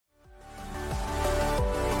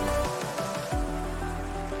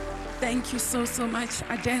Thank you so much,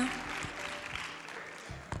 Adele.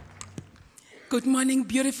 Good morning,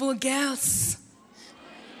 beautiful girls.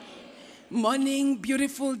 Morning,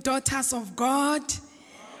 beautiful daughters of God.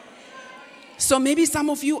 So maybe some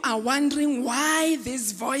of you are wondering why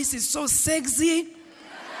this voice is so sexy.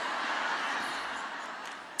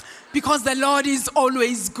 Because the Lord is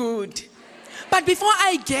always good. But before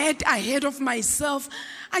I get ahead of myself,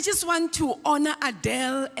 I just want to honor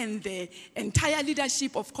Adele and the entire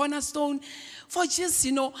leadership of Cornerstone for just,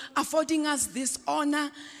 affording us this honor,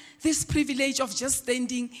 this privilege of just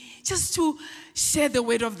standing, just to share the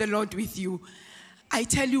word of the Lord with you. I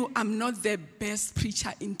tell you, I'm not the best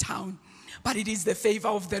preacher in town, but it is the favor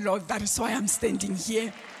of the Lord. That is why I'm standing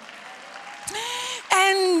here.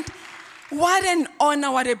 And what an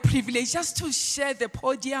honor, what a privilege, just to share the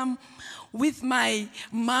podium with my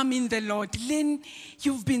mom in the Lord. Lynn,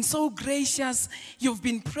 you've been so gracious. You've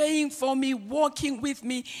been praying for me, walking with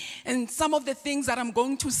me. And some of the things that I'm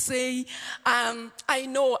going to say, I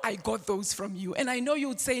know I got those from you. And I know you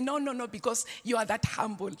would say, no, because you are that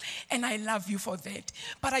humble. And I love you for that.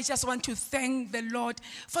 But I just want to thank the Lord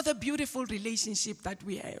for the beautiful relationship that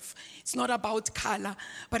we have. It's not about color,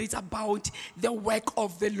 but it's about the work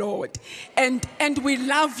of the Lord. And we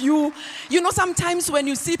love you. Sometimes when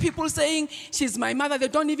you see people saying, she's my mother, they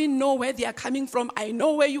don't even know where they are coming from. I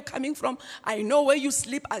know where you're coming from. I know where you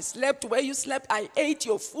sleep. I slept where you slept. I ate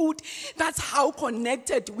your food. That's how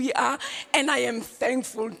connected we are. And I am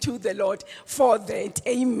thankful to the Lord for that.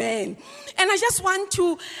 Amen. And I just want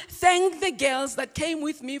to thank the girls that came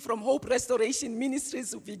with me from Hope Restoration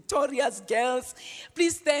Ministries, victorious girls.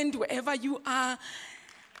 Please stand wherever you are.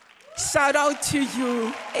 Shout out to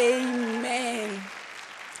you. Amen.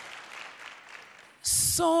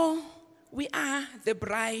 So, we are the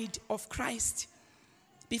bride of Christ.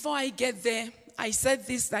 Before I get there, I said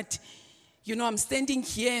this, that, I'm standing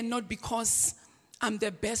here not because I'm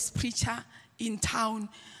the best preacher in town,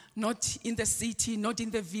 not in the city, not in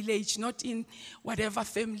the village, not in whatever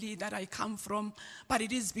family that I come from, but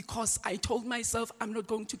it is because I told myself I'm not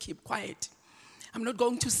going to keep quiet. I'm not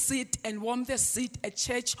going to sit and warm the seat at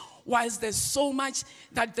church whilst there's so much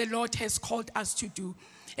that the Lord has called us to do.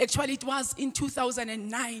 Actually, it was in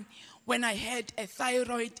 2009 when I had a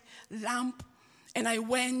thyroid lump, and I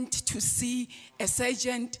went to see a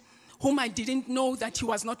surgeon whom I didn't know that he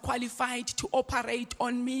was not qualified to operate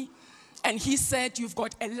on me. And he said, you've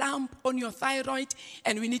got a lump on your thyroid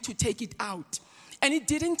and we need to take it out. And it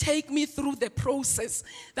didn't take me through the process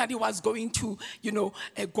that he was going to,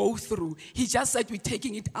 go through. He just said, we're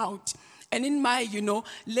taking it out. And in my,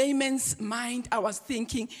 layman's mind, I was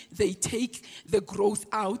thinking they take the growth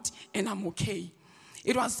out and I'm okay.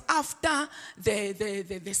 It was after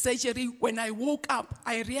the surgery, when I woke up,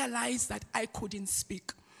 I realized that I couldn't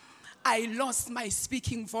speak. I lost my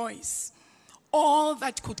speaking voice. All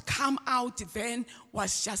that could come out then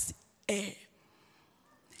was just air.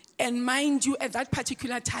 And mind you, at that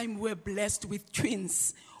particular time, we were blessed with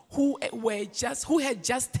twins who had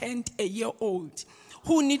just turned a year old,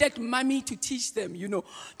 who needed mommy to teach them,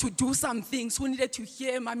 to do some things, who needed to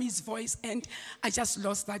hear mommy's voice, and I just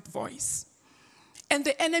lost that voice. And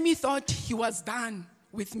the enemy thought he was done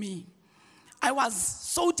with me. I was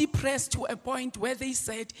so depressed to a point where they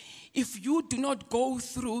said, if you do not go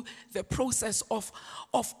through the process of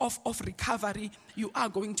recovery, you are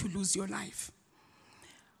going to lose your life.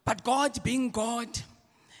 But God being God,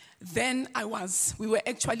 then we were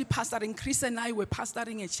actually pastoring, Chris and I were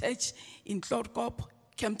pastoring a church in Kaleidoscope,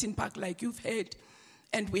 Kempton Park, like you've heard,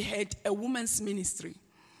 and we had a women's ministry.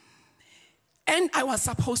 And I was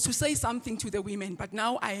supposed to say something to the women, but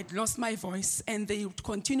now I had lost my voice, and they would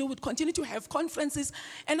continue to have conferences,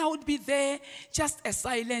 and I would be there just a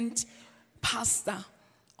silent pastor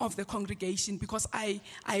of the congregation because I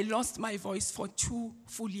lost my voice for 2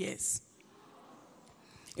 full years.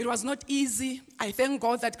 It was not easy. I thank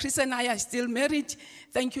God that Chris and I are still married.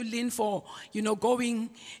 Thank you, Lynn, for going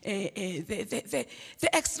the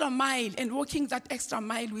extra mile and walking that extra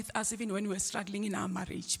mile with us even when we were struggling in our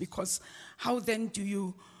marriage. Because how then do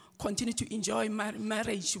you continue to enjoy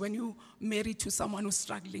marriage when you married to someone who's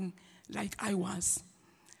struggling like I was?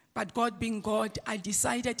 But God being God, I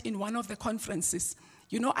decided in one of the conferences,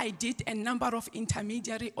 I did a number of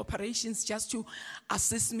intermediary operations just to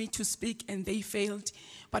assist me to speak, and they failed.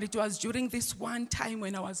 But it was during this one time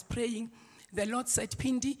when I was praying, the Lord said,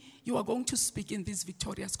 Phindi, you are going to speak in this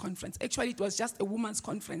victorious conference. Actually, it was just a women's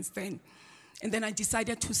conference then. And then I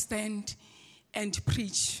decided to stand and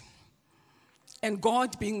preach. And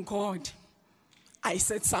God being God, I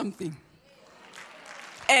said something.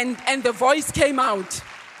 And the voice came out.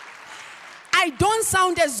 I don't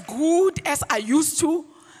sound as good as I used to,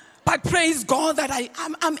 But praise God that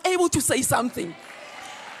I'm able to say something.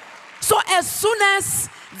 So as soon as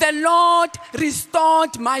the Lord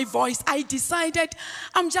restored my voice, I decided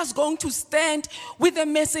I'm just going to stand with the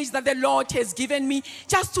message that the Lord has given me,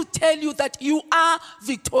 just to tell you that you are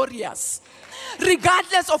victorious.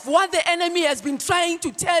 Regardless of what the enemy has been trying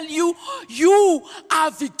to tell you, you are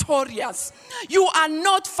victorious. You are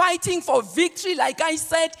not fighting for victory, like I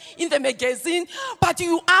said in the magazine, but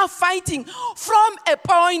you are fighting from a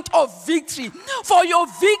point of victory. For your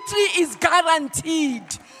victory is guaranteed.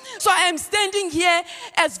 So I am standing here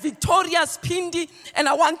as victorious Phindi, and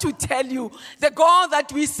I want to tell you, the God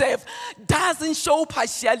that we serve doesn't show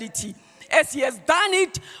partiality. As he has done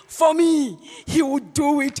it for me, he will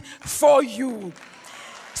do it for you.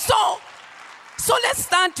 So let's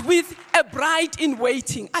start with a bride in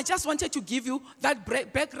waiting. I just wanted to give you that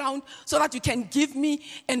background so that you can give me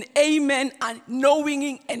an amen and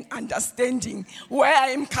knowing and understanding where I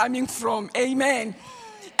am coming from. Amen.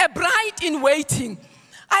 A bride in waiting.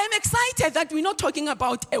 I am excited that we're not talking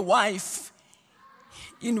about a wife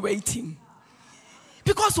in waiting.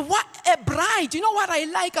 Because what a bride, you know what I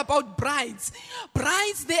like about brides?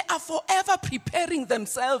 Brides, they are forever preparing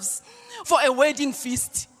themselves for a wedding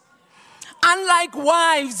feast. Unlike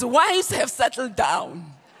wives have settled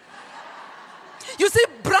down. You see,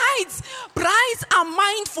 brides are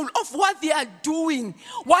mindful of what they are doing,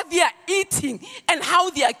 what they are eating, and how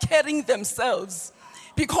they are carrying themselves.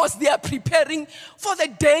 Because they are preparing for the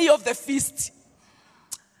day of the feast.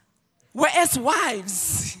 Whereas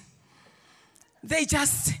wives, they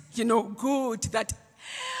just, good that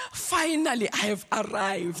finally I have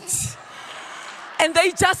arrived. And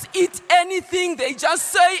they just eat anything, they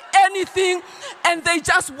just say anything, and they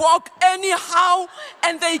just walk anyhow,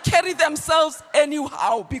 and they carry themselves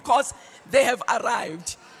anyhow because they have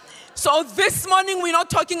arrived. So this morning we're not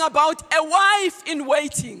talking about a wife in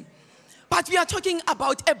waiting, but we are talking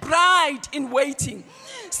about a bride in waiting.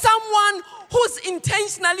 Someone who's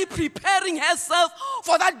intentionally preparing herself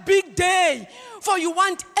for that big day. For you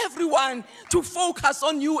want everyone to focus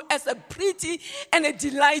on you as a pretty and a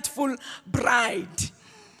delightful bride.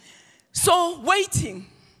 So waiting.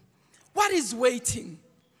 What is waiting?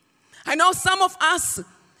 I know some of us,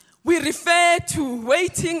 we refer to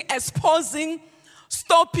waiting as pausing,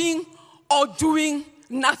 stopping, or doing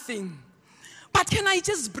nothing. But can I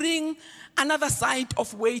just bring another side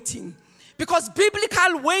of waiting? Because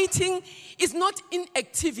biblical waiting is not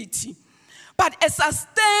inactivity, but a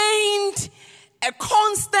sustained, a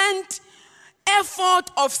constant effort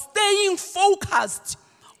of staying focused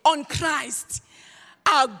on Christ,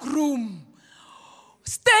 our groom.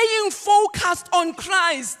 Staying focused on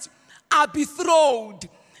Christ, our betrothed.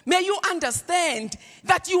 May you understand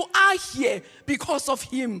that you are here because of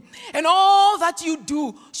him. And all that you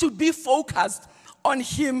do should be focused on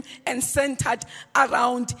him and centered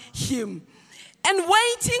around him. And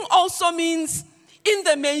waiting also means in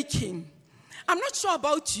the making. I'm not sure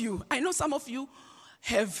about you. I know some of you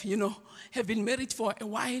have been married for a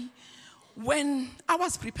while. When I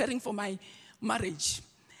was preparing for my marriage,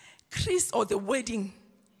 Chris, or the wedding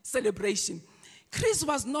celebration, Chris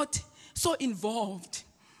was not so involved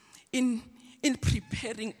in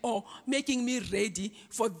preparing or making me ready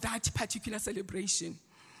for that particular celebration.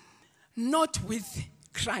 Not with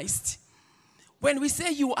Christ. When we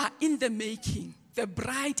say you are in the making, the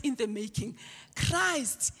bride in the making,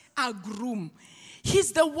 Christ, our groom,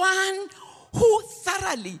 he's the one who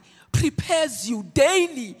thoroughly prepares you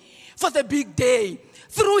daily for the big day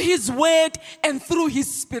through his word and through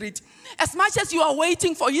his spirit. As much as you are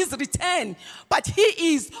waiting for his return, but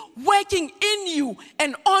he is working in you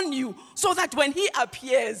and on you so that when he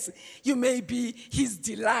appears, you may be his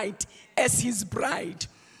delight as his bride.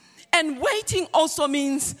 And waiting also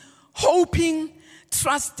means hoping,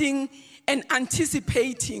 trusting, and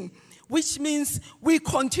anticipating, which means we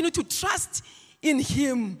continue to trust in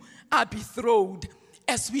him, our betrothed,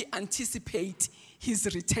 as we anticipate his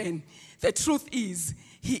return. The truth is,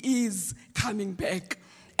 he is coming back,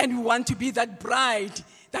 and we want to be that bride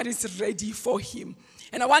that is ready for him.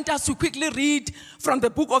 And I want us to quickly read from the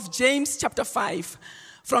book of James, chapter 5,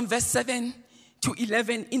 from verse 7 to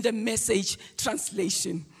 11 in the Message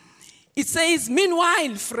translation. It says,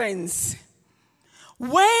 "Meanwhile, friends,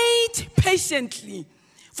 wait patiently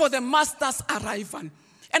for the master's arrival."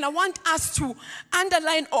 And I want us to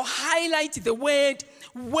underline or highlight the words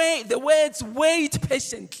 "wait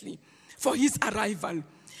patiently" for his arrival.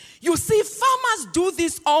 You see, farmers do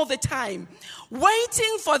this all the time,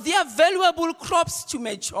 waiting for their valuable crops to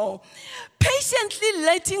mature, patiently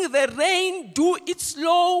letting the rain do its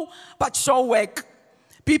slow but sure work.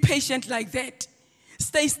 Be patient like that.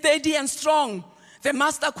 Stay steady and strong. The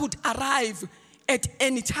master could arrive at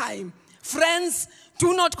any time. Friends,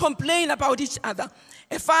 do not complain about each other.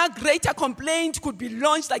 A far greater complaint could be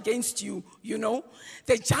launched against you, you know.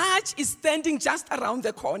 The judge is standing just around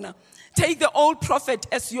the corner. Take the old prophet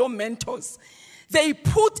as your mentors. They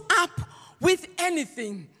put up with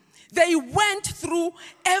anything. They went through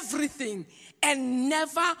everything and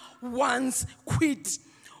never once quit.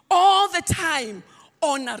 All the time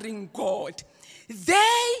honoring God.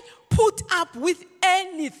 They put up with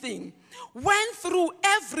anything, went through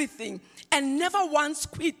everything and never once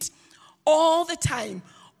quit. All the time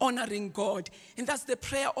honoring God. And that's the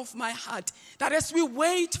prayer of my heart, that as we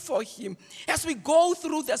wait for him, as we go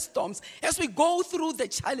through the storms, as we go through the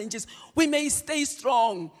challenges, we may stay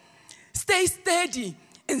strong, stay steady,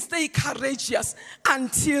 and stay courageous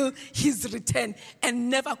until his return, and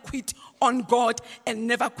never quit on God and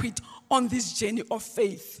never quit on this journey of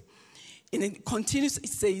faith. And it continues, it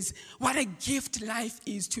says, what a gift life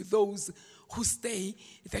is to those who stay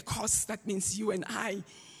the course. That means you and I.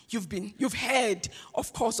 You've heard,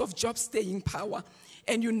 of course, of Job's staying power,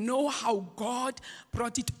 and you know how God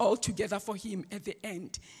brought it all together for him at the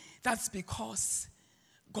end. That's because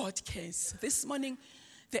God cares. This morning,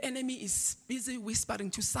 the enemy is busy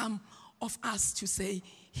whispering to some of us to say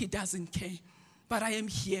he doesn't care. But I am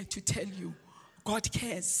here to tell you, God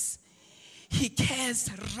cares. He cares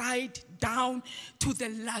right down to the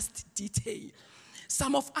last detail.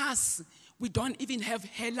 Some of us, we don't even have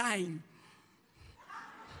hairline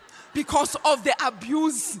because of the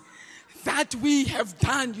abuse that we have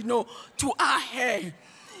done, to our hair.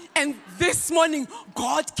 And this morning,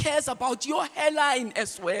 God cares about your hairline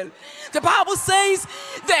as well. The Bible says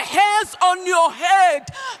the hairs on your head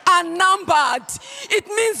are numbered. It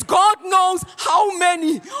means God knows how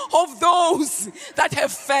many of those that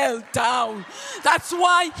have fell down. That's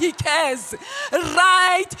why he cares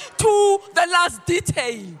right to the last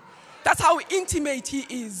detail. That's how intimate he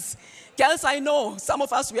is. Girls, I know some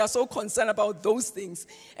of us, we are so concerned about those things,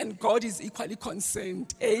 and God is equally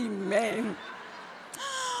concerned. Amen.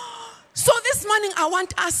 So this morning,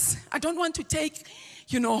 I don't want to take,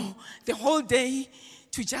 the whole day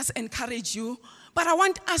to just encourage you, but I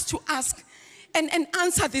want us to ask and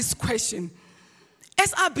answer this question.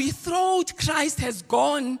 As our betrothed Christ has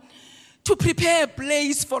gone to prepare a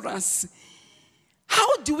place for us,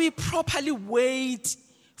 how do we properly wait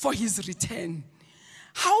for his return?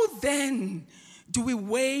 How then do we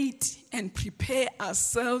wait and prepare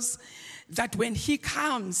ourselves that when he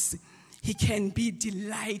comes, he can be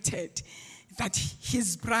delighted that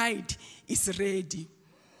his bride is ready?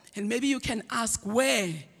 And maybe you can ask,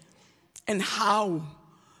 where and how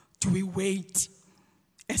do we wait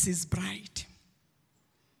as his bride?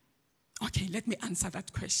 Okay, let me answer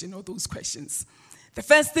that question or those questions. The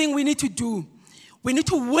first thing we need to do, we need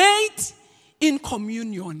to wait in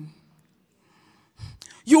communion.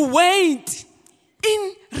 You wait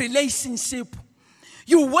in relationship.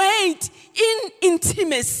 You wait in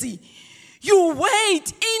intimacy. You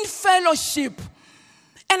wait in fellowship.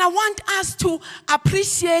 And I want us to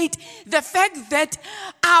appreciate the fact that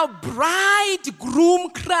our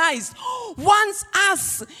bridegroom Christ wants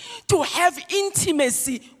us to have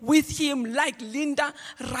intimacy with him, like Linda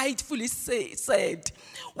rightfully said.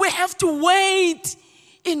 We have to wait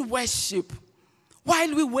in worship.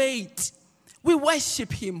 While we wait, we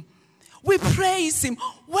worship him. We praise him.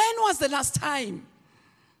 When was the last time,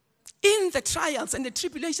 in the trials and the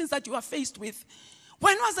tribulations that you are faced with,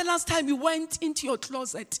 when was the last time you went into your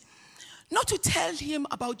closet, not to tell him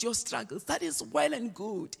about your struggles? That is well and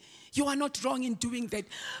good. You are not wrong in doing that.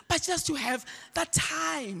 But just to have that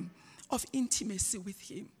time of intimacy with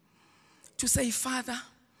him. To say, Father,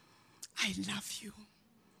 I love you.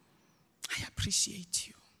 I appreciate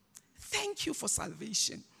you. Thank you for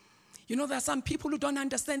salvation. There are some people who don't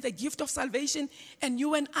understand the gift of salvation, and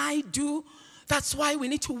you and I do. That's why we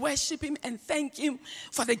need to worship him and thank him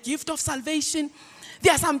for the gift of salvation.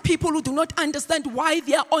 There are some people who do not understand why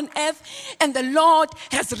they are on earth, and the Lord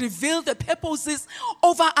has revealed the purposes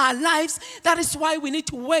over our lives. That is why we need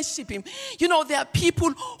to worship him. There are people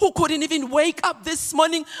who couldn't even wake up this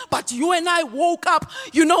morning, but you and I woke up.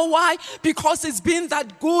 You know why? Because it's been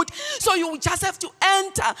that good. So you just have to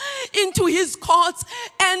enter into his courts,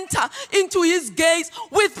 enter into his gates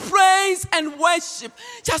with praise and worship,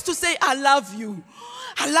 just to say, I love you.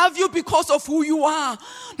 I love you because of who you are,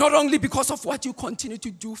 not only because of what you continue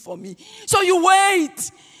to do for me. So you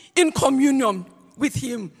wait in communion with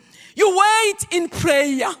him. You wait in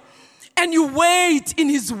prayer, and you wait in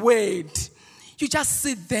his word. You just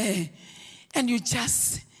sit there and you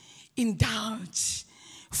just indulge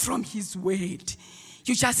from his word.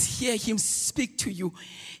 You just hear him speak to you,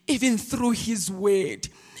 even through his word.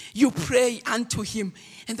 You pray unto him,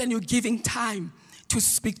 and then you're giving time to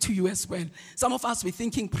speak to you as well. Some of us, we're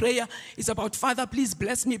thinking prayer is about, Father, please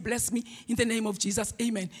bless me in the name of Jesus,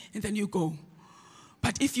 amen. And then you go.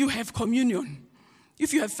 But if you have communion,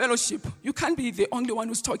 if you have fellowship, you can't be the only one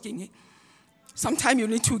who's talking. Sometimes you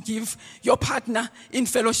need to give your partner in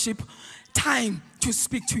fellowship time to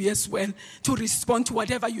speak to you as well, to respond to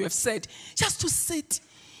whatever you have said, just to sit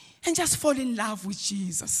and just fall in love with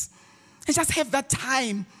Jesus. And just have that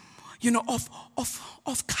time,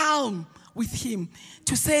 of calm with him.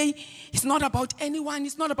 To say, it's not about anyone,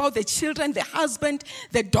 it's not about the children, the husband,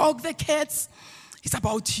 the dog, the cats. It's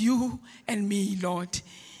about you and me, Lord.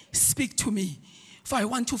 Speak to me, for I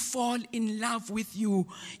want to fall in love with you,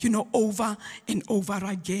 over and over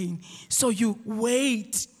again. So you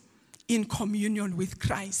wait in communion with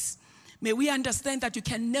Christ. May we understand that you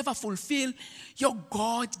can never fulfill your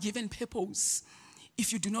God-given purpose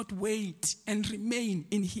if you do not wait and remain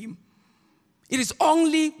in him. It is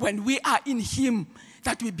only when we are in him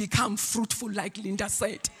that we become fruitful, like Linda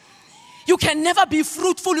said. You can never be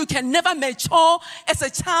fruitful, you can never mature as a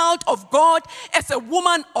child of God, as a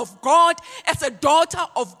woman of God, as a daughter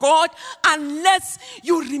of God, unless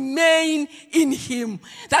you remain in him.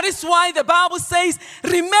 That is why the Bible says,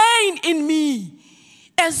 remain in me,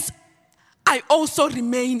 as I also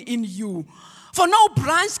remain in you. For no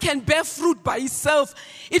branch can bear fruit by itself.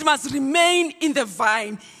 It must remain in the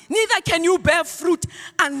vine. Neither can you bear fruit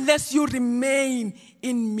unless you remain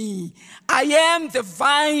in me. I am the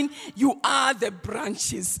vine, you are the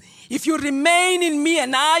branches. If you remain in me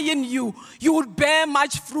and I in you, you will bear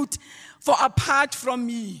much fruit. For apart from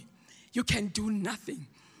me, you can do nothing.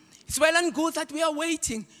 It's well and good that we are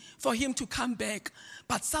waiting for him to come back.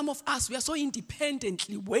 But some of us, we are so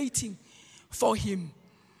independently waiting for him.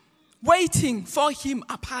 Waiting for him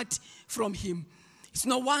apart from him. It's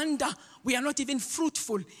no wonder we are not even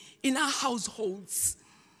fruitful in our households.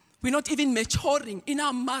 We're not even maturing in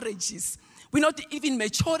our marriages. We're not even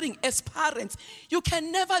maturing as parents. You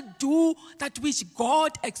can never do that which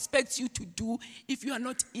God expects you to do if you are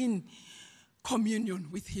not in communion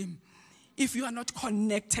with him, if you are not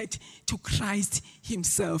connected to Christ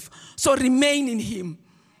himself. So remain in him.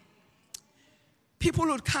 People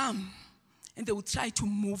will come and they will try to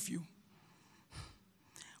move you.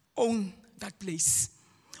 Own that place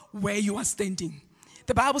where you are standing.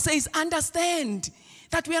 The Bible says, understand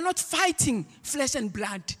that we are not fighting flesh and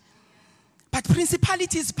blood, but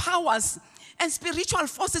principalities, powers, and spiritual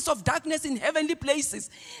forces of darkness in heavenly places.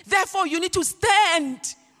 Therefore, you need to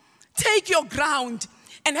stand, take your ground,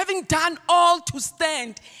 and having done all to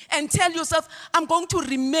stand, and tell yourself, I'm going to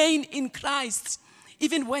remain in Christ,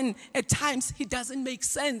 even when at times it doesn't make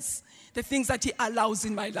sense, the things that he allows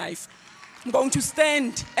in my life. I'm going to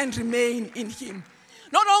stand and remain in him.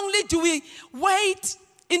 Not only do we wait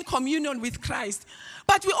in communion with Christ,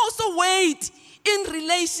 but we also wait in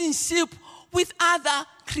relationship with other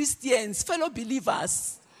Christians, fellow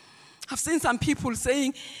believers. I've seen some people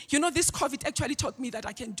saying, this COVID actually taught me that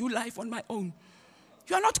I can do life on my own.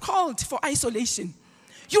 You are not called for isolation.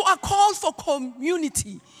 You are called for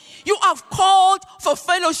community. You are called for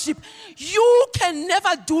fellowship. You can never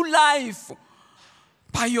do life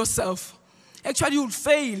by yourself. Actually, you will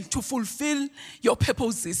fail to fulfill your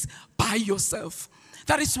purposes by yourself.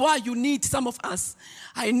 That is why you need some of us.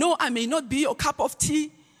 I know I may not be your cup of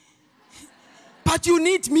tea, but you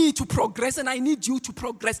need me to progress and I need you to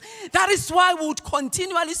progress. That is why we would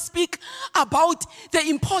continually speak about the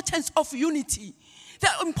importance of unity, the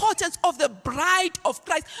importance of the bride of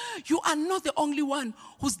Christ. You are not the only one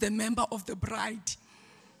who's the member of the bride.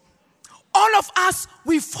 All of us,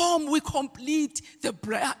 we complete the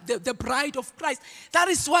bride of Christ. That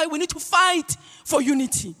is why we need to fight for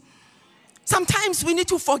unity. Sometimes we need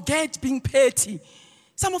to forget being petty.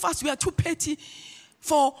 Some of us, we are too petty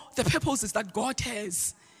for the purposes that God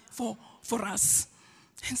has for us.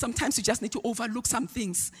 And sometimes you just need to overlook some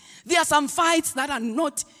things. There are some fights that are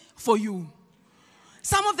not for you.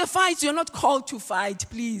 Some of the fights you're not called to fight,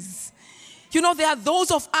 please. There are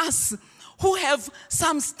those of us who have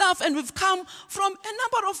some stuff and we've come from a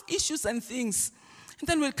number of issues and things. And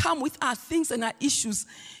then we'll come with our things and our issues,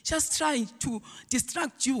 just trying to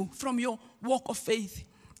distract you from your walk of faith.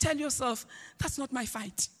 Tell yourself, that's not my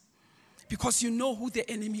fight. Because you know who the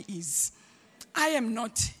enemy is. I am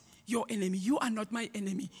not your enemy. You are not my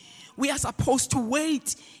enemy. We are supposed to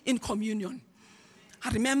wait in communion. I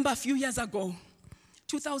remember a few years ago,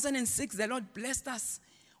 2006, the Lord blessed us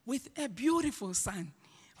with a beautiful son.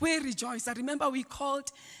 We rejoiced. I remember we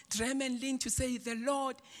called Drem and Lynn to say, the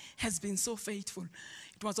Lord has been so faithful.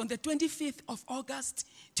 It was on the 25th of August,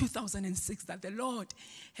 2006, that the Lord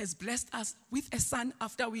has blessed us with a son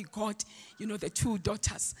after we got, the two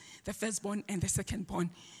daughters, the firstborn and the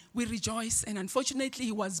secondborn. We rejoice, and unfortunately,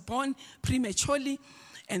 he was born prematurely,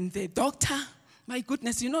 and the doctor, my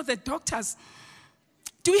goodness, the doctors.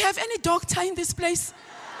 Do we have any doctor in this place?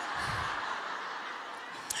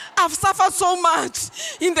 I've suffered so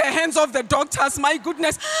much in the hands of the doctors. My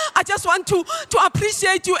goodness, I just want to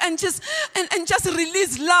appreciate you and just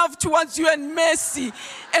release love towards you and mercy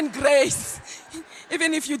and grace,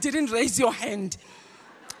 even if you didn't raise your hand.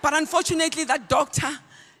 But unfortunately, that doctor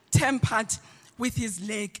tampered with his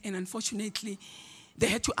leg, and unfortunately, they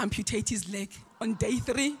had to amputate his leg on day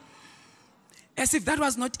 3. As if that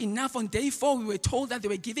was not enough, on day 4, we were told that they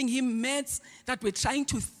were giving him meds that were trying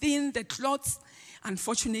to thin the clots.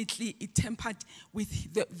 Unfortunately, it tampered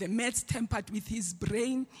with the meds tampered with his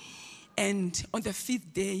brain, and on the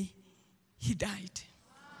 5th day, he died.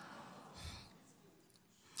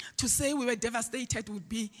 To say we were devastated would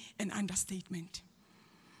be an understatement.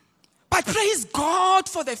 But praise God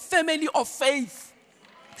for the family of faith.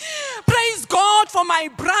 Praise God for my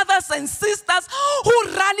brothers and sisters who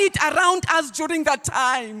rallied around us during that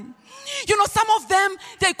time. Some of them,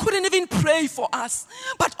 they couldn't even pray for us.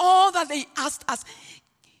 But all that they asked us,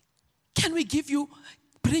 can we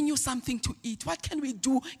bring you something to eat? What can we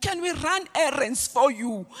do? Can we run errands for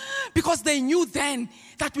you? Because they knew then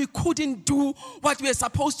that we couldn't do what we were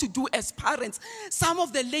supposed to do as parents. Some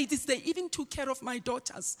of the ladies, they even took care of my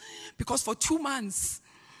daughters. Because for 2 months,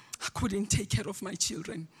 I couldn't take care of my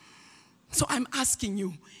children. So I'm asking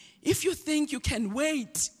you, if you think you can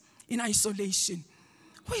wait in isolation,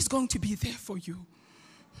 who is going to be there for you?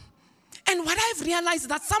 And what I've realized is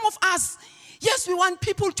that some of us, yes, we want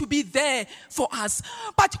people to be there for us,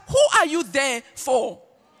 but who are you there for?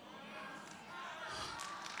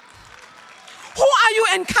 Who are you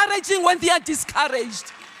encouraging when they are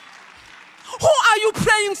discouraged? Who are you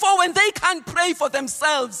praying for when they can't pray for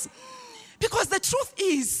themselves? Because the truth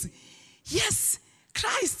is, yes,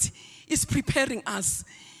 Christ is preparing us,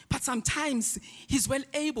 but sometimes he's well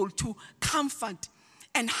able to comfort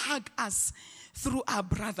and hug us through our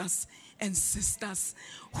brothers and sisters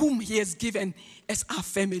whom he has given as our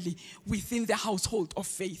family within the household of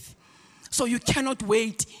faith. So you cannot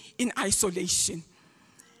wait in isolation.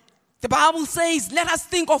 The Bible says, let us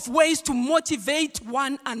think of ways to motivate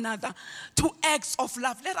one another to acts of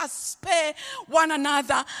love. Let us spare one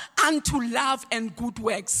another unto love and good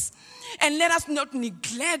works. And let us not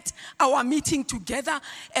neglect our meeting together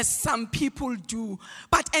as some people do,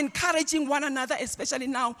 but encouraging one another, especially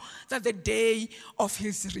now that the day of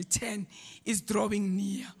his return is drawing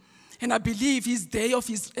near. And I believe his day of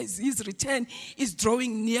his return is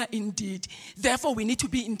drawing near indeed. Therefore, we need to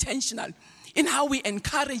be intentional in how we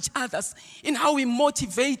encourage others, in how we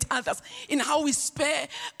motivate others, in how we spare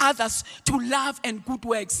others to love and good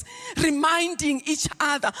works, reminding each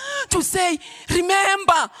other to say,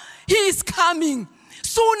 remember, he is coming.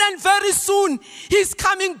 Soon and very soon, he's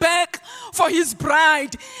coming back for his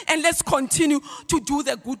bride. And let's continue to do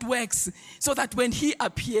the good works so that when he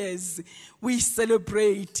appears, we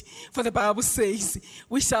celebrate. For the Bible says,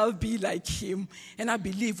 we shall be like him. And I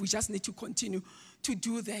believe we just need to continue to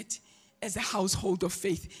do that as a household of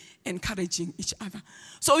faith, encouraging each other.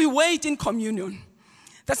 So we wait in communion.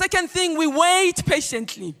 The second thing, we wait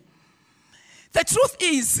patiently. The truth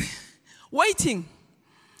is, waiting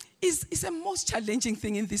is the most challenging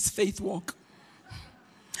thing in this faith walk.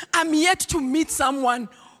 I'm yet to meet someone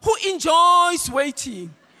who enjoys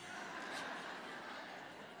waiting.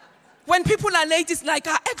 When people are late, it's like,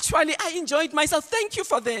 actually, I enjoyed myself. Thank you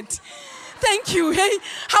for that. Thank you. Hey,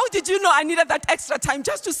 how did you know I needed that extra time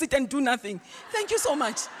just to sit and do nothing? Thank you so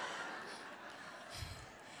much.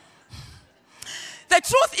 The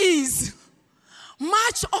truth is,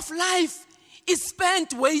 much of life is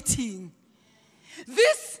spent waiting.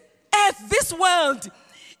 This earth, this world,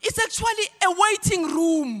 is actually a waiting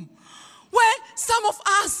room where some of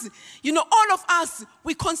us, all of us,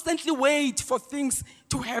 we constantly wait for things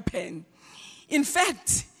to happen. In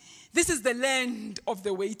fact, this is the land of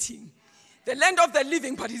the waiting. The land of the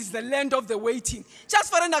living, but it is the land of the waiting.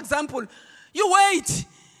 Just for an example, you wait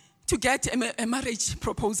to get a marriage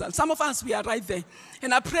proposal. Some of us, we are right there.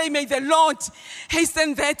 And I pray, may the Lord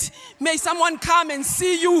hasten that. May someone come and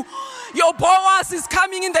see you. Your Boaz is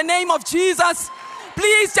coming in the name of Jesus.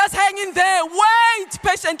 Please just hang in there. Wait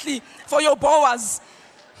patiently for your Boaz.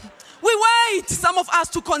 We wait, some of us,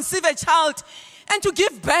 to conceive a child and to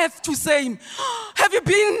give birth to say, have you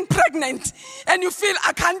been pregnant? And you feel,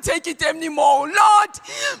 I can't take it anymore. Lord,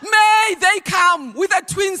 may they come with the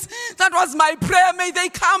twins. That was my prayer. May they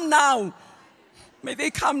come now. May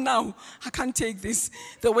they come now. I can't take this.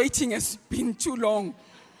 The waiting has been too long.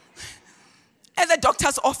 At the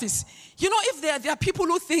doctor's office, you know, if there are people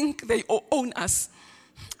who think they own us,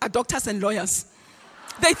 are doctors and lawyers.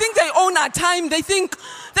 They think they own our time. They think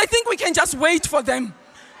we can just wait for them.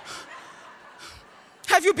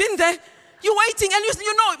 Have you been there? You're waiting, and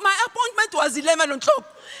you know, my appointment was 11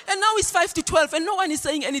 o'clock, and now it's 5 to 12, and no one is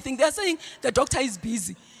saying anything. They're saying the doctor is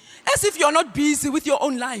busy. As if you're not busy with your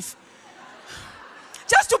own life.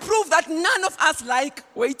 Just to prove that none of us like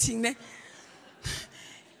waiting. Eh?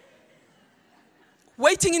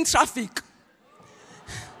 Waiting in traffic.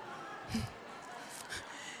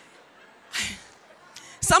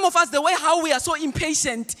 Some of us, the way how we are so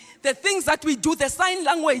impatient, the things that we do, the sign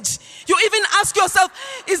language. You even ask yourself,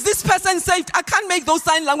 is this person saved? I can't make those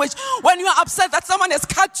sign language. When you are upset that someone has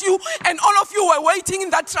cut you and all of you were waiting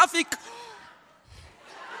in that traffic.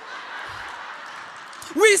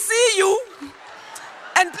 We see you.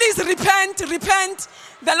 And please repent.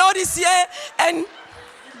 The Lord is here. And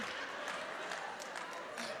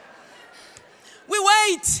we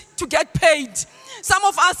wait to get paid. Some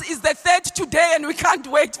of us is the third today and we can't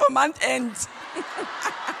wait for month end.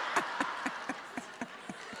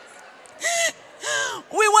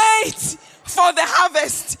 We wait for the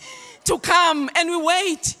harvest to come and we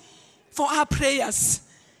wait for our prayers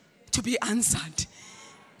to be answered.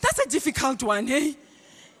 That's a difficult one, eh?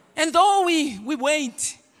 And though we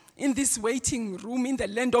wait in this waiting room, in the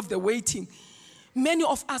land of the waiting, many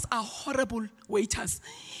of us are horrible waiters.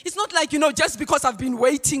 It's not like, you know, just because I've been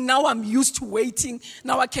waiting, now I'm used to waiting,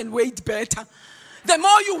 now I can wait better. The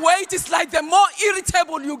more you wait, it's like the more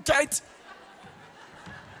irritable you get.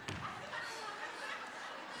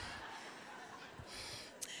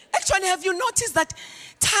 Actually, have you noticed that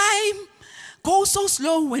time goes so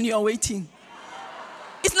slow when you're waiting?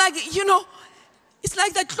 It's like, you know, it's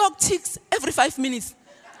like the clock ticks every 5 minutes,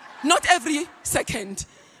 not every second.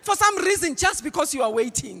 For some reason, just because you are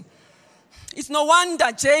waiting. It's no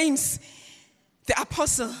wonder James, the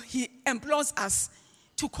apostle, he implores us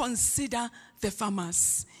to consider the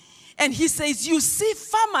farmers. And he says, you see,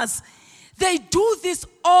 farmers, they do this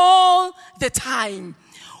all the time,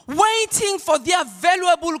 waiting for their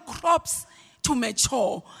valuable crops to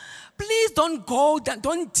mature. Please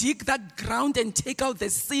don't dig that ground and take out the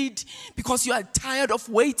seed because you are tired of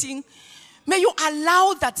waiting. May you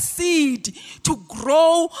allow that seed to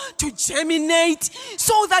grow, to germinate,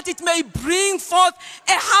 so that it may bring forth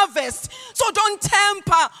a harvest. So don't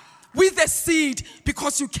tamper with the seed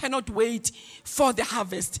because you cannot wait for the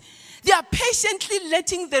harvest. They are patiently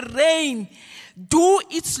letting the rain do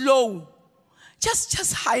its slow.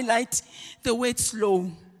 Just highlight the word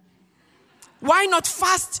slow. Why not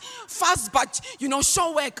fast but, you know,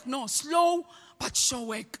 sure work? No, slow but sure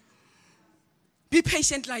work. Be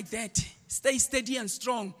patient like that. Stay steady and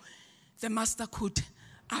strong. The master could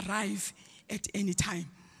arrive at any time.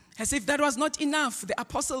 As if that was not enough, the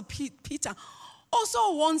apostle Peter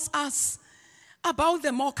also warns us about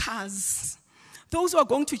the mockers, those who are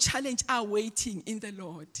going to challenge our waiting in the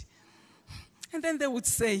Lord. And then they would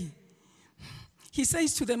say, he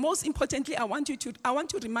says to them, most importantly, I want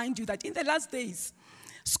to remind you that in the last days,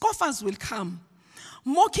 scoffers will come,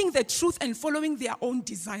 mocking the truth and following their own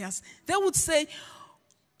desires. They would say,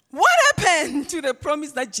 what happened to the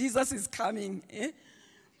promise that Jesus is coming?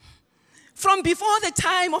 From before the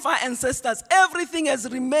time of our ancestors, everything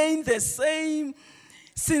has remained the same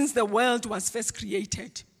since the world was first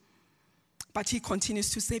created. But he continues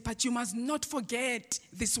to say, but you must not forget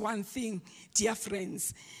this one thing, dear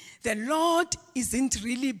friends. The Lord isn't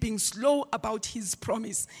really being slow about his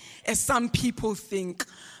promise, as some people think.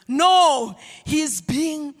 No, he is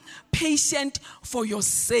being patient for your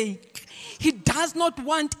sake. He does not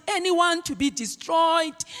want anyone to be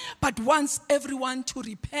destroyed, but wants everyone to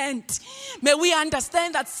repent. May we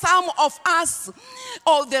understand that some of us,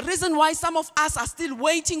 or the reason why some of us are still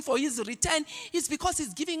waiting for his return, is because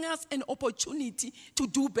he's giving us an opportunity to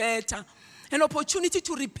do better, an opportunity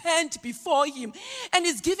to repent before him, and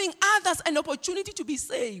he's giving others an opportunity to be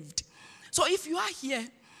saved. So if you are here,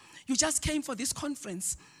 you just came for this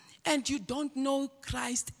conference, and you don't know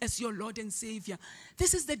Christ as your Lord and Savior,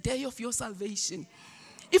 this is the day of your salvation.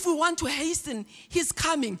 If we want to hasten his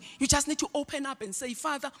coming, you just need to open up and say,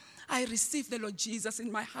 Father, I receive the Lord Jesus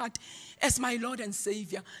in my heart as my Lord and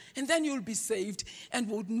Savior. And then you'll be saved and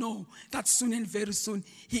would know that soon and very soon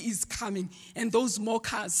he is coming. And those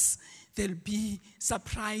mockers, they'll be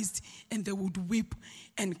surprised and they would weep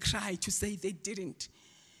and cry to say they didn't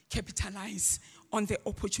capitalize on the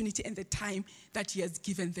opportunity and the time that he has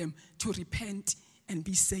given them to repent and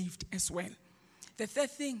be saved as well. The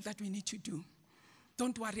third thing that we need to do,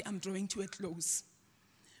 don't worry, I'm drawing to a close.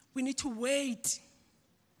 We need to wait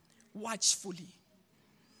watchfully.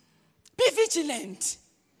 Be vigilant.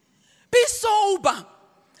 Be sober.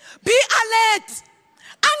 Be alert.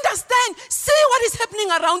 Understand. See what is happening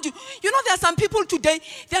around you. You know, there are some people today,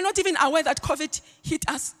 they are not even aware that COVID hit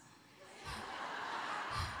us.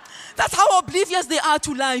 That's how oblivious they are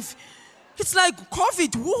to life. It's like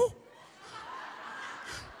COVID. Woo.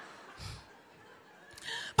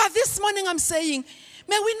 But this morning I'm saying,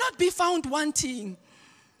 may we not be found wanting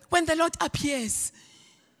when the Lord appears.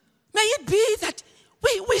 May it be that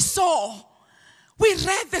we saw, we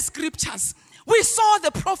read the scriptures, we saw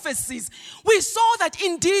the prophecies, we saw that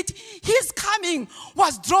indeed his coming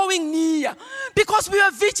was drawing near because we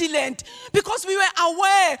were vigilant, because we were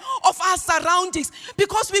aware of our surroundings,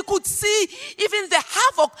 because we could see even the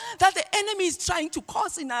havoc that the enemy is trying to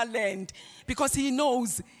cause in our land, because he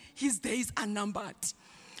knows his days are numbered.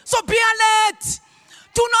 So be alert.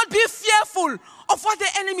 Do not be fearful of what the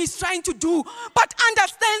enemy is trying to do, but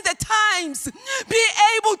understand the times. Be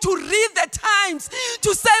able to read the times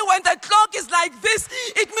to say when the clock is like this,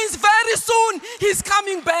 it means very soon he's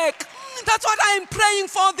coming back. That's what I'm praying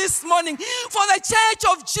for this morning, for the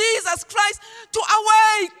church of Jesus Christ to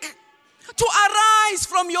awake, to arise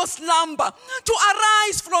from your slumber, to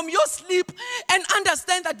arise from your sleep and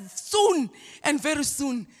understand that soon and very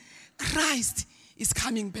soon Christ is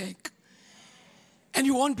coming back. And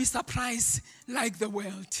you won't be surprised like the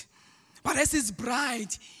world. But as his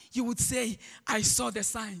bride, you would say, I saw the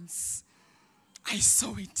signs. I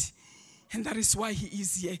saw it. And that is why he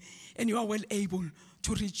is here. And you are well able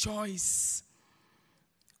to rejoice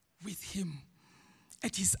with him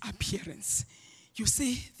at his appearance. You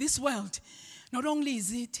see, this world, not only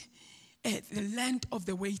is it the land of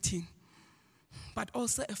the waiting, but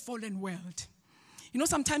also a fallen world. You know,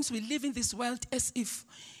 sometimes we live in this world as if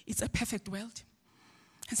it's a perfect world.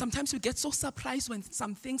 And sometimes we get so surprised when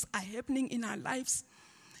some things are happening in our lives.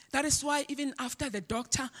 That is why even after the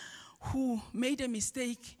doctor who made a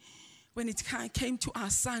mistake when it came to our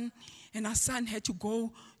son, and our son had to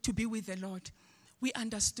go to be with the Lord, we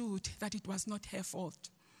understood that it was not her fault.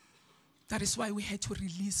 That is why we had to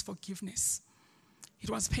release forgiveness. It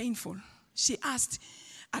was painful. She asked,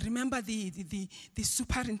 I remember the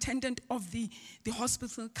superintendent of the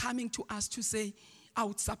hospital coming to us to say, I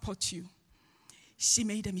would support you. She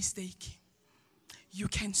made a mistake. You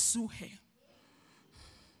can sue her.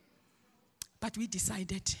 But we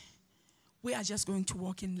decided we are just going to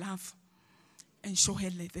walk in love and show her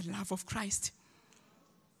the love of Christ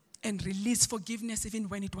and release forgiveness even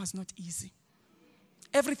when it was not easy.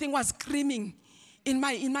 Everything was screaming in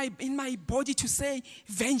my body to say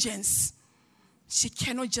vengeance. She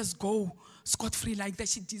cannot just go scot-free like that.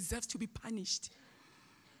 She deserves to be punished.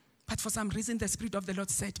 But for some reason, the Spirit of the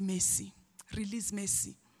Lord said mercy. Release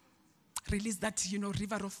mercy. Release that,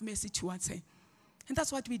 river of mercy towards her. And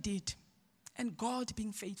that's what we did. And God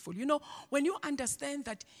being faithful. When you understand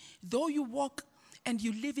that though you walk and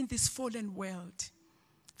you live in this fallen world,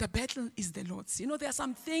 the battle is the Lord's. There are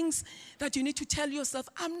some things that you need to tell yourself,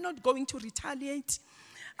 I'm not going to retaliate.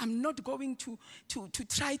 I'm not going to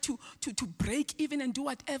try to break even and do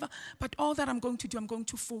whatever. But all that I'm going to do, I'm going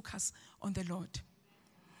to focus on the Lord.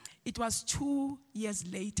 It was 2 years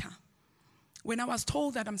later when I was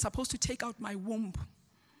told that I'm supposed to take out my womb,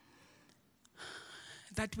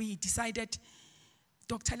 that we decided,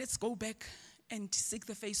 doctor, let's go back and seek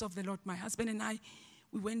the face of the Lord. My husband and I,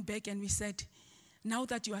 we went back and we said, now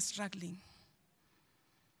that you are struggling.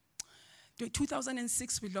 In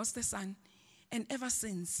 2006, we lost a son. And ever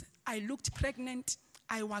since, I looked pregnant.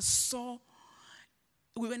 I was sore.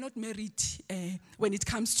 We were not married when it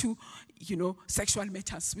comes to, sexual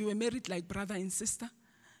matters. We were married like brother and sister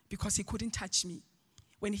because he couldn't touch me.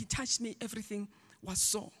 When he touched me, everything was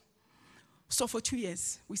sore. So for 2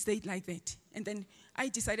 years, we stayed like that. And then I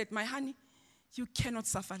decided, my honey, you cannot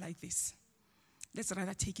suffer like this. Let's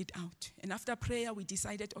rather take it out. And after prayer, we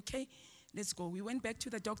decided, okay, let's go. We went back to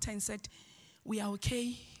the doctor and said, we are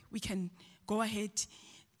okay. We can go ahead,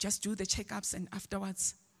 just do the checkups, and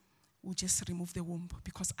afterwards, we'll just remove the womb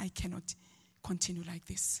because I cannot continue like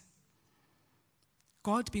this.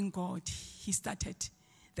 God being God, he started.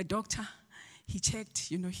 The doctor, he checked,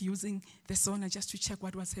 he using the sonar just to check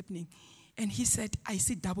what was happening. And he said, I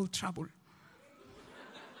see double trouble.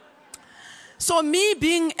 So me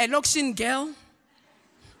being a Lokshin girl,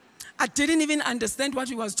 I didn't even understand what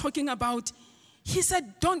he was talking about. He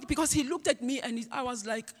said, don't, because he looked at me and I was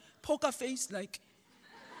like, poker face, like.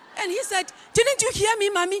 And he said, didn't you hear me,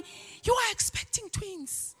 mommy? You are expecting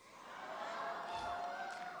twins.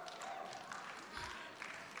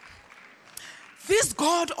 This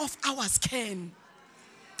God of ours can.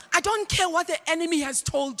 I don't care what the enemy has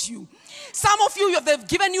told you. Some of you, they've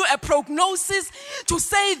given you a prognosis to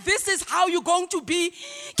say this is how you're going to be.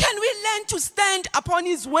 Can we learn to stand upon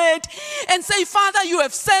his word and say, Father, you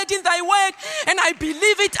have said in thy word, and I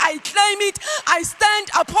believe it, I claim it, I stand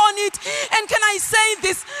upon it. And can I say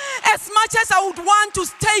this? As much as I would want to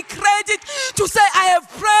take credit to say I have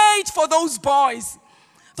prayed for those boys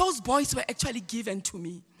were actually given to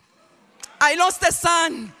me. I lost a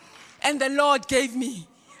son, and the Lord gave me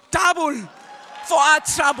double for our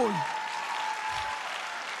trouble.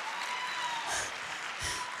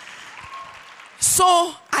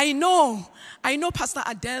 So I know, Pastor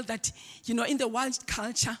Adele, that, in the white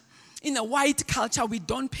culture, we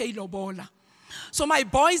don't pay lobola. So my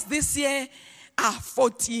boys this year are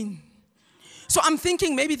 14. So I'm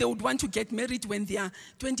thinking maybe they would want to get married when they are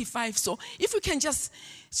 25. So if you can just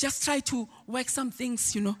try to work some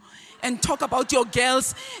things, and talk about your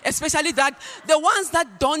girls, especially the ones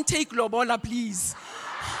that don't take lobola, please.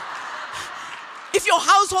 If your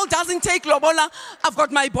household doesn't take lobola, I've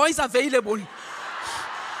got my boys available.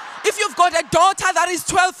 If you've got a daughter that is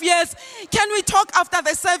 12 years, can we talk after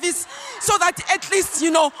the service so that at least,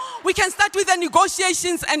 we can start with the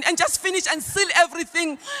negotiations and just finish and seal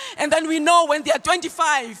everything. And then we know when they are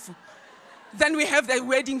 25, then we have the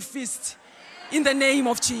wedding feast in the name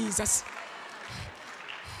of Jesus.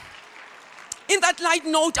 In that light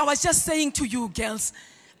note, I was just saying to you girls,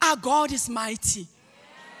 our God is mighty.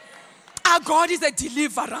 Our God is a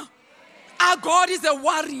deliverer. Our God is a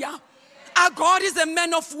warrior. Our God is a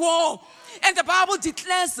man of war. And the Bible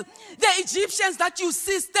declares the Egyptians that you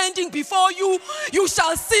see standing before you, you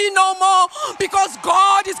shall see no more, because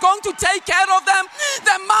God is going to take care of them.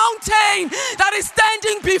 The mountain that is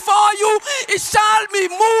standing before you, it shall be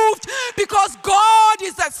moved, because God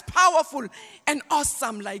is as powerful and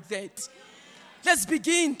awesome like that. Let's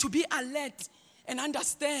begin to be alert and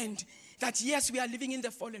understand that yes, we are living in the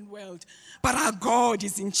fallen world, but our God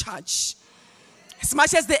is in charge. As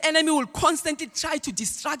much as the enemy will constantly try to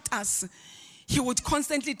distract us, he would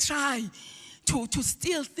constantly try to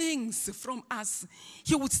steal things from us.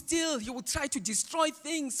 He would try to destroy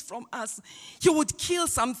things from us. He would kill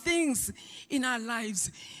some things in our lives.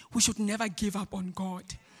 We should never give up on God.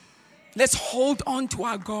 Let's hold on to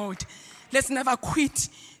our God. Let's never quit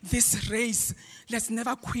this race. Let's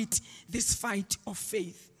never quit this fight of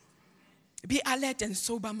faith. Be alert and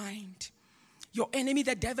sober mind. Your enemy,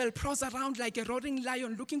 the devil, prowls around like a roaring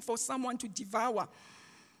lion looking for someone to devour.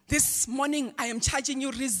 This morning, I am charging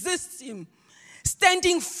you, resist him.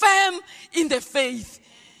 Standing firm in the faith.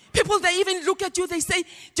 People, they even look at you, they say,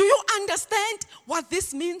 do you understand what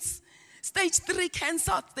this means? Stage 3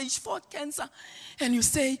 cancer, stage 4 cancer. And you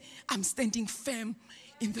say, I'm standing firm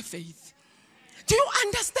in the faith. Do you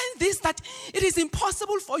understand this, that it is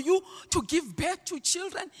impossible for you to give birth to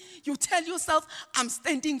children? You tell yourself, I'm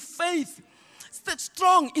standing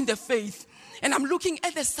strong in the faith. And I'm looking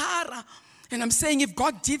at the Sarah, and I'm saying, if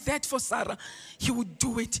God did that for Sarah, he would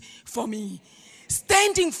do it for me.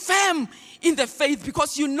 Standing firm in the faith,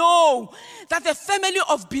 because you know that the family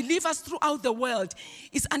of believers throughout the world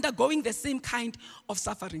is undergoing the same kind of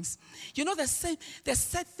sufferings. You know the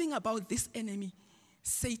sad thing about this enemy,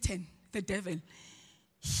 Satan, the devil,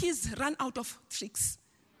 he's run out of tricks.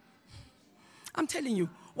 I'm telling you,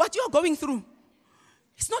 what you're going through,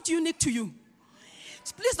 it's not unique to you.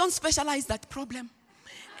 Please don't specialize that problem.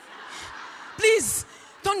 Please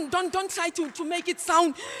don't try to make it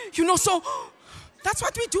sound, so that's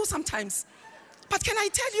what we do sometimes. But can I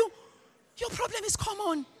tell you, your problem is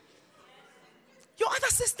common. Your other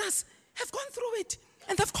sisters have gone through it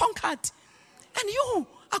and they've conquered. And you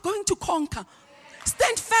are going to conquer.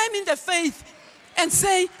 Stand firm in the faith and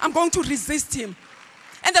say, I'm going to resist him.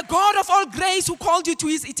 And the God of all grace, who called you to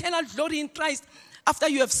his eternal glory in Christ after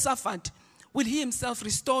you have suffered, will he himself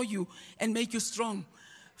restore you and make you strong,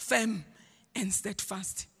 firm, and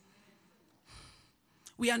steadfast.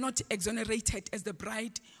 We are not exonerated as the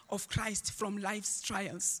bride of Christ from life's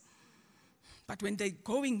trials. But when the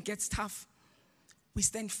going gets tough, we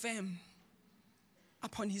stand firm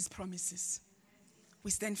upon his promises.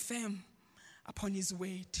 We stand firm upon his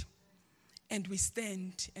word. And we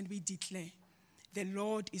stand and we declare, the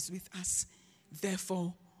Lord is with us,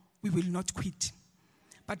 therefore we will not quit.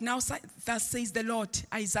 But now thus says the Lord,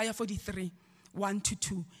 Isaiah 43,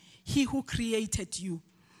 1-2. He who created you.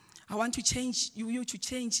 I want to change you to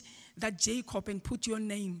change that Jacob and put your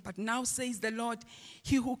name. But now says the Lord,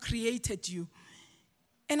 he who created you.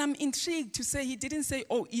 And I'm intrigued to say, he didn't say,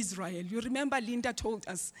 oh, Israel. You remember Linda told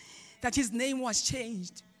us that his name was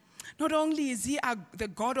changed. Not only is he the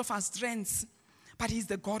God of our strengths, but he's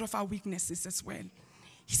the God of our weaknesses as well.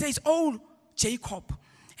 He says, oh, Jacob.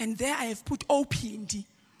 And there I have put, O Phindi,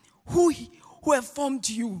 who have formed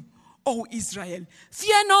you, O Israel.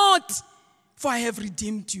 Fear not, for I have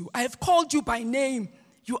redeemed you. I have called you by name.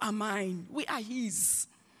 You are mine. We are his.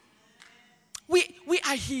 We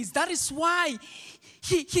are his. That is why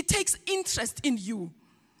he takes interest in you.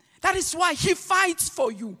 That is why he fights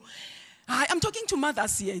for you. I'm talking to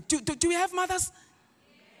mothers here. Do we have mothers?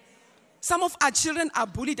 Some of our children are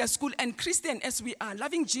bullied at school, and Christian as we are,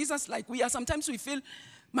 loving Jesus like we are, sometimes we feel,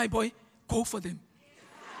 my boy, go for them.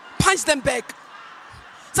 Punch them back.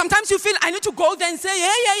 Sometimes you feel, I need to go there and say,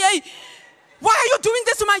 hey, why are you doing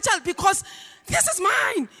this to my child? Because this is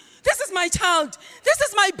mine. This is my child. This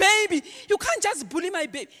is my baby. You can't just bully my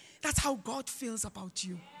baby. That's how God feels about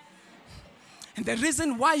you. And the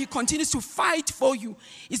reason why he continues to fight for you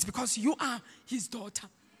is because you are his daughter.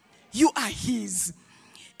 You are his.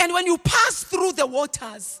 And when you pass through the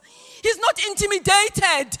waters, he's not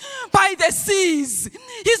intimidated by the seas.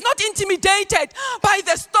 He's not intimidated by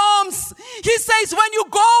the storms. He says, when you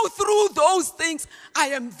go through those things, I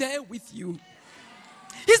am there with you.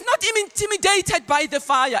 He's not intimidated by the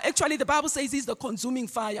fire. Actually, the Bible says he's the consuming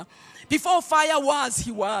fire. Before fire was,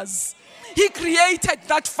 he was. He created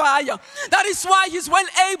that fire. That is why he's well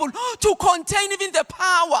able to contain even the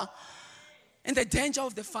power and the danger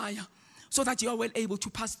of the fire, so that you are well able to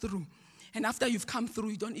pass through. And after you've come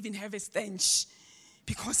through, you don't even have a stench,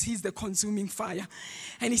 because he's the consuming fire.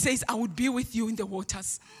 And he says, I would be with you in the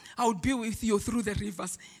waters. I would be with you through the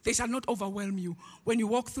rivers. They shall not overwhelm you. When you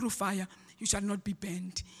walk through fire, you shall not be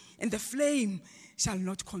burned, and the flame shall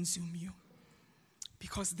not consume you.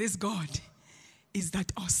 Because this God is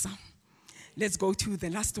that awesome. Let's go to the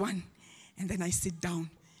last one, and then I sit down.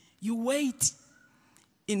 You wait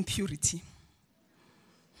in purity.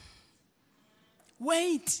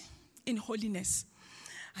 Wait in holiness.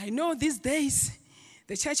 I know these days,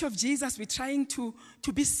 the Church of Jesus, we're trying to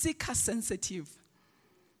be seeker sensitive.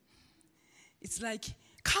 It's like,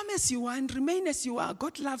 come as you are and remain as you are.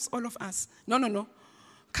 God loves all of us. No.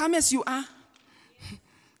 Come as you are,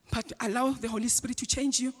 but allow the Holy Spirit to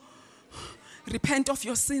change you. Repent of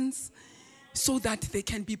your sins so that there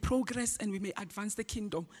can be progress and we may advance the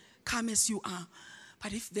kingdom. Come as you are.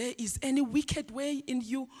 But if there is any wicked way in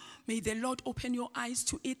you, may the Lord open your eyes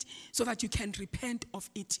to it so that you can repent of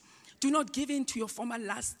it. Do not give in to your former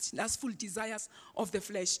lustful desires of the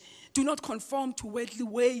flesh. Do not conform to worldly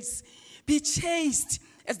ways. Be chaste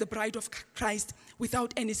as the bride of Christ,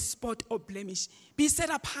 without any spot or blemish. Be set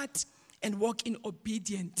apart and walk in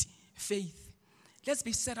obedient faith. Let's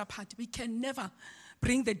be set apart. We can never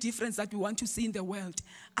bring the difference that we want to see in the world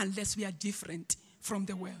unless we are different from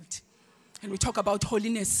the world. And we talk about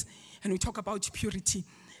holiness and we talk about purity.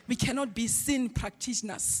 We cannot be sin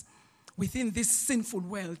practitioners within this sinful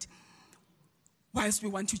world whilst we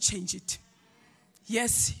want to change it.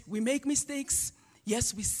 Yes, we make mistakes.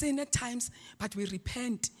 Yes, we sin at times, but we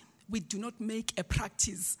repent. We do not make a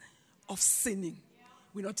practice of sinning.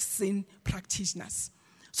 We're not sin practitioners.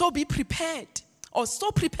 So be prepared. So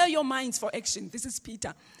prepare your minds for action. This is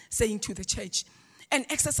Peter saying to the church. And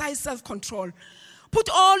exercise self-control. Put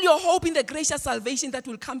all your hope in the gracious salvation that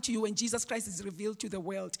will come to you when Jesus Christ is revealed to the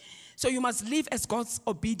world. So you must live as God's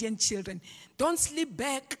obedient children. Don't slip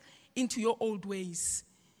back into your old ways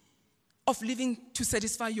of living to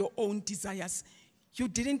satisfy your own desires. You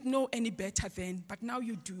didn't know any better then, but now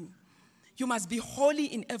you do. You must be holy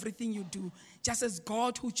in everything you do, just as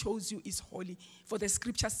God who chose you is holy. For the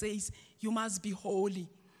scripture says, you must be holy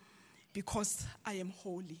because I am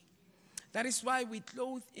holy. That is why we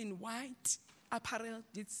clothe in white apparel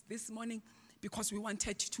this morning, because we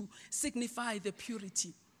wanted to signify the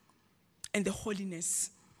purity and the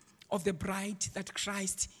holiness of the bride that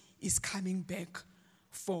Christ is coming back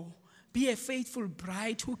for. Be a faithful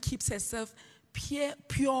bride who keeps herself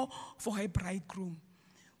pure for her bridegroom.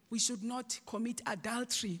 We should not commit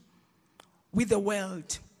adultery with the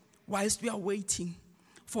world whilst we are waiting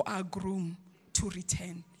for our groom to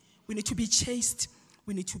return. We need to be chaste.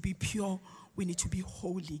 We need to be pure. We need to be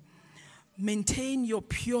holy. Maintain your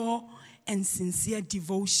pure and sincere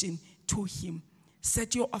devotion to him.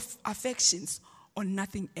 Set your affections on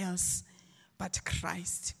nothing else but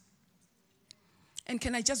Christ. And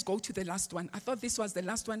can I just go to the last one? I thought this was the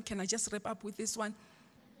last one. Can I just wrap up with this one?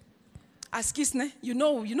 Askisne, you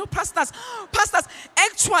know, pastors,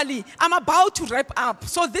 actually, I'm about to wrap up.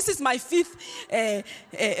 So this is my fifth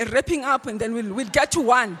wrapping up, and then we'll get to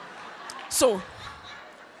one. So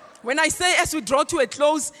when I say as we draw to a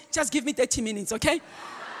close, just give me 30 minutes, okay?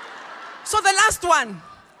 So the last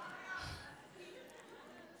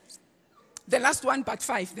one, but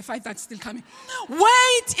 5, the 5 that's still coming.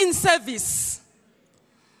 Wait in service.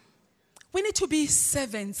 We need to be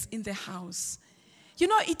servants in the house. You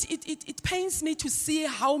know, it pains me to see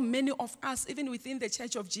how many of us, even within the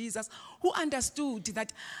Church of Jesus, who understood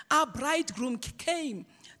that our bridegroom came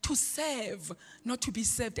to serve, not to be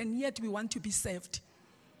served, and yet we want to be served.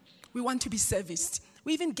 We want to be serviced.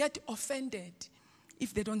 We even get offended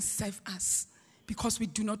if they don't serve us because we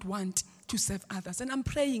do not want to serve others. And I'm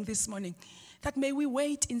praying this morning that may we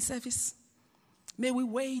wait in service. May we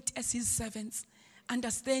wait as his servants,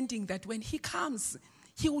 understanding that when he comes,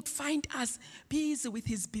 he would find us busy with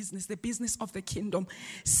his business, the business of the kingdom,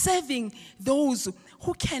 serving those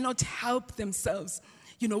who cannot help themselves.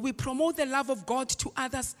 You know, we promote the love of God to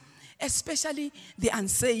others, especially the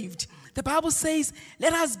unsaved. The Bible says,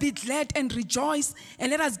 let us be glad and rejoice,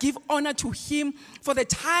 and let us give honor to him, for the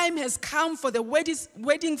time has come for the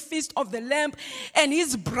wedding feast of the Lamb, and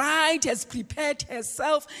his bride has prepared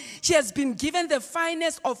herself. She has been given the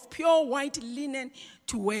finest of pure white linen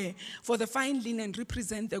to wear, for the fine linen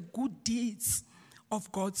represents the good deeds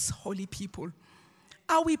of God's holy people.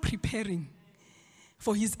 Are we preparing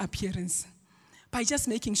for his appearance by just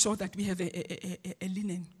making sure that we have a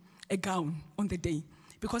linen, a gown on the day?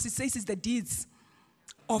 Because it says it's the deeds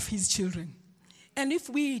of his children. And if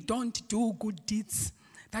we don't do good deeds,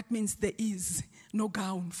 that means there is no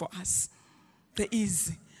gown for us. There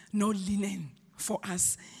is no linen for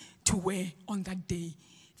us to wear on that day.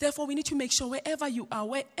 Therefore, we need to make sure wherever you are,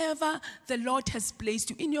 wherever the Lord has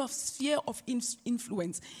placed you, in your sphere of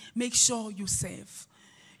influence, make sure you serve.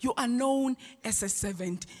 You are known as a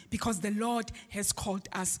servant because the Lord has called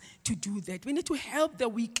us to do that. We need to help the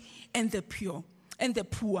weak and the poor.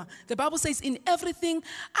 The Bible says, in everything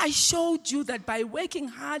I showed you that by working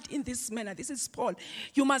hard in this manner, this is Paul,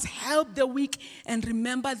 you must help the weak and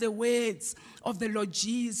remember the words of the Lord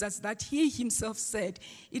Jesus that he himself said,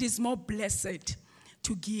 it is more blessed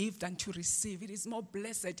to give than to receive. It is more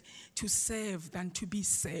blessed to serve than to be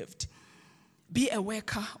served. Be a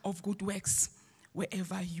worker of good works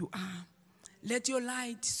wherever you are. Let your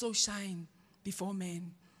light so shine before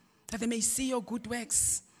men that they may see your good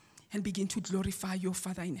works and begin to glorify your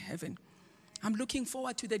Father in heaven. I'm looking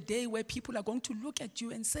forward to the day where people are going to look at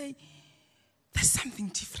you and say, there's something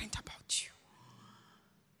different about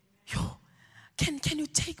you. Can you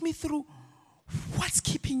take me through what's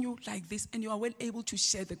keeping you like this? And you are well able to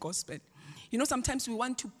share the gospel. You know, sometimes we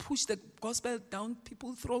want to push the gospel down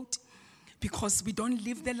people's throat because we don't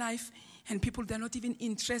live the life. And people, they're not even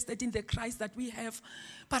interested in the Christ that we have.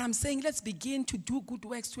 But I'm saying, let's begin to do good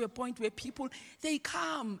works to a point where people, they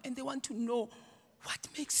come and they want to know what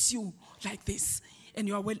makes you like this. And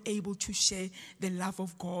you are well able to share the love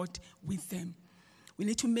of God with them. We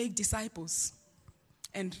need to make disciples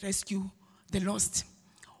and rescue the lost.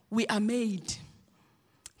 We are made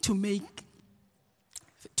to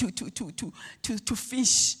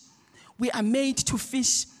fish. We are made to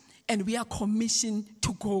fish, and we are commissioned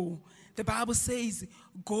to go. The Bible says,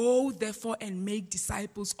 go therefore and make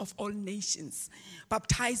disciples of all nations,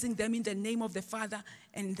 baptizing them in the name of the Father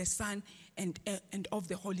and the Son and of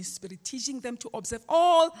the Holy Spirit, teaching them to observe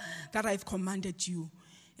all that I've commanded you.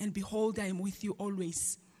 And behold, I am with you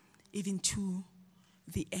always, even to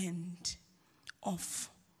the end of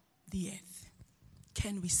the earth.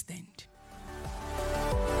 Can we stand?